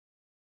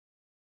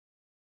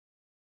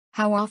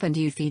How often do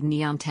you feed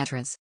neon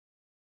tetras?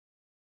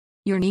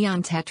 Your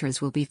neon tetras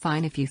will be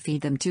fine if you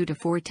feed them 2 to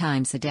 4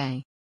 times a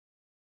day.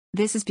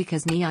 This is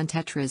because neon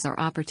tetras are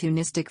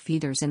opportunistic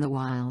feeders in the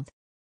wild.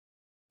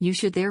 You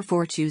should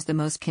therefore choose the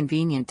most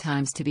convenient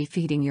times to be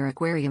feeding your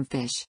aquarium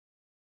fish.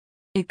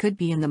 It could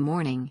be in the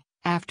morning,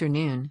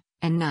 afternoon,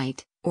 and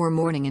night, or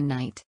morning and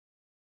night.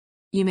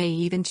 You may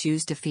even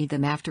choose to feed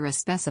them after a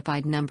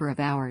specified number of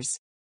hours.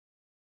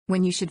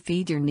 When you should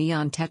feed your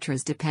neon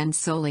tetras depends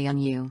solely on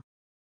you.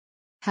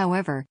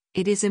 However,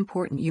 it is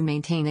important you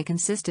maintain a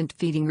consistent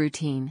feeding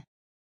routine.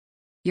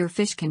 Your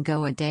fish can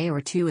go a day or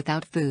 2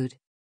 without food.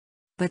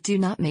 But do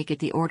not make it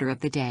the order of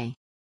the day.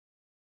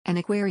 An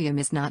aquarium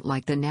is not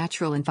like the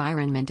natural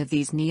environment of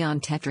these neon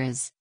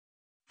tetras.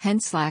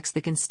 Hence lacks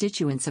the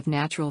constituents of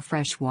natural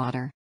fresh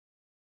water.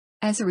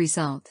 As a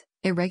result,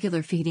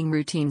 irregular feeding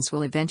routines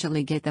will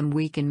eventually get them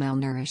weak and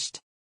malnourished.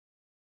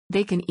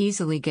 They can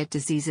easily get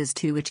diseases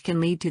too, which can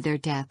lead to their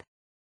death.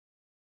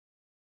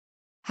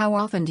 How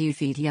often do you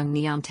feed young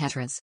neon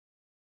tetras?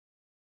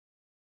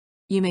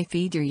 You may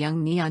feed your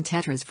young neon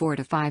tetras 4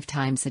 to 5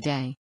 times a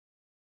day.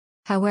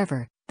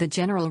 However, the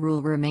general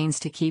rule remains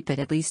to keep it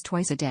at least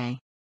twice a day.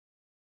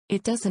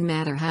 It doesn't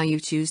matter how you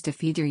choose to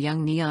feed your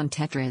young neon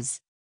tetras.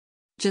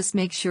 Just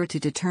make sure to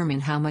determine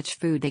how much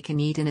food they can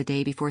eat in a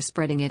day before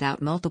spreading it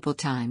out multiple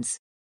times.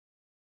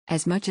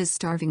 As much as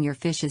starving your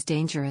fish is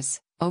dangerous,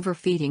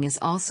 overfeeding is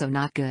also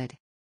not good.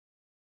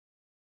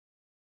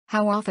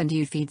 How often do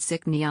you feed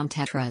sick neon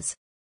tetras?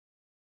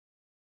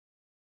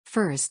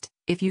 First,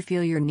 if you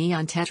feel your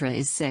neon tetra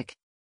is sick,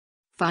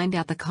 find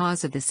out the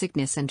cause of the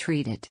sickness and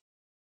treat it.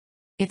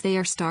 If they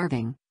are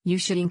starving, you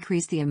should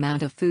increase the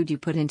amount of food you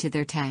put into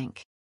their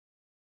tank.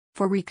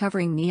 For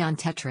recovering neon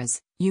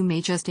tetras, you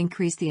may just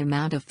increase the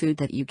amount of food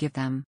that you give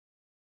them.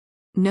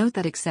 Note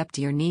that except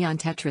your neon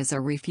tetras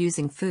are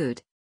refusing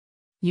food,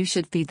 you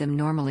should feed them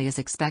normally as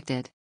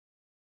expected.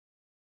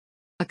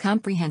 A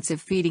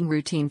comprehensive feeding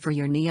routine for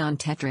your neon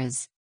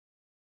tetras.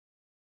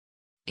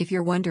 If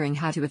you're wondering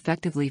how to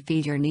effectively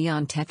feed your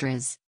neon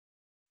tetras,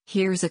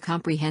 here's a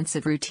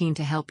comprehensive routine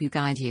to help you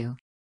guide you.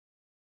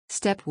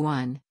 Step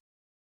 1.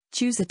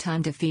 Choose a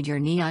time to feed your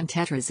neon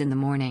tetras in the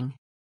morning.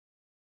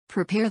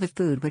 Prepare the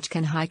food, which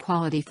can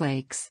high-quality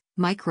flakes,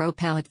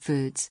 micro-pellet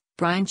foods,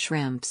 brine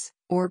shrimps,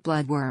 or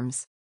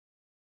bloodworms.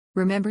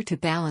 Remember to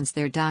balance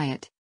their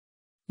diet.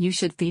 You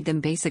should feed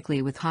them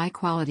basically with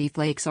high-quality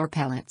flakes or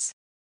pellets.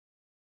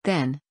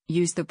 Then,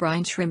 use the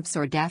brine shrimps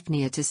or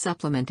daphnia to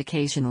supplement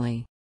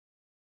occasionally.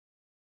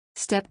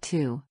 Step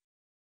 2.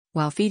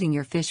 While feeding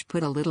your fish,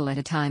 put a little at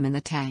a time in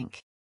the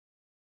tank.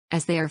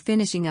 As they are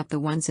finishing up the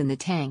ones in the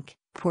tank,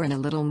 pour in a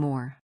little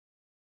more.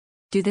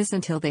 Do this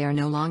until they are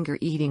no longer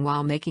eating,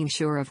 while making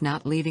sure of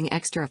not leaving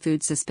extra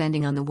food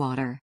suspending on the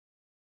water.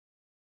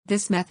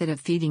 This method of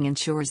feeding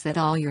ensures that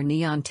all your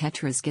neon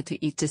tetras get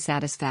to eat to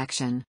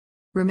satisfaction.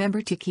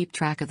 Remember to keep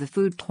track of the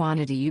food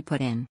quantity you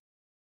put in.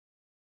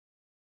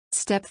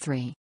 Step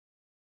 3.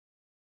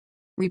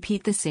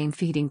 Repeat the same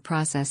feeding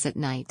process at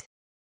night.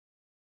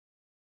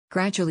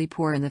 Gradually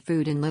pour in the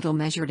food in little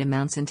measured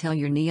amounts until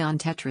your neon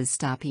tetras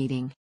stop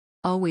eating.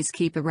 Always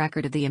keep a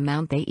record of the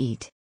amount they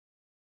eat.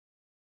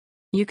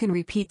 You can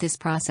repeat this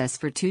process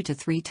for 2 to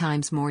 3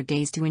 times more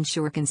days to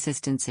ensure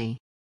consistency.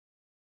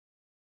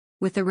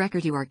 With the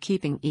record you are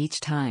keeping each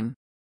time,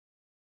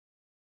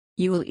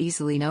 you will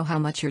easily know how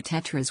much your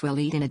tetras will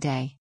eat in a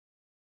day.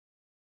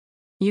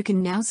 You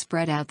can now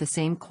spread out the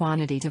same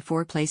quantity to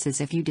 4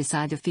 places if you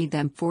decide to feed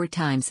them 4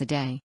 times a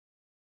day.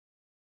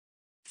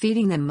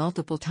 Feeding them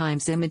multiple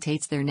times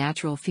imitates their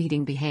natural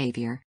feeding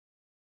behavior.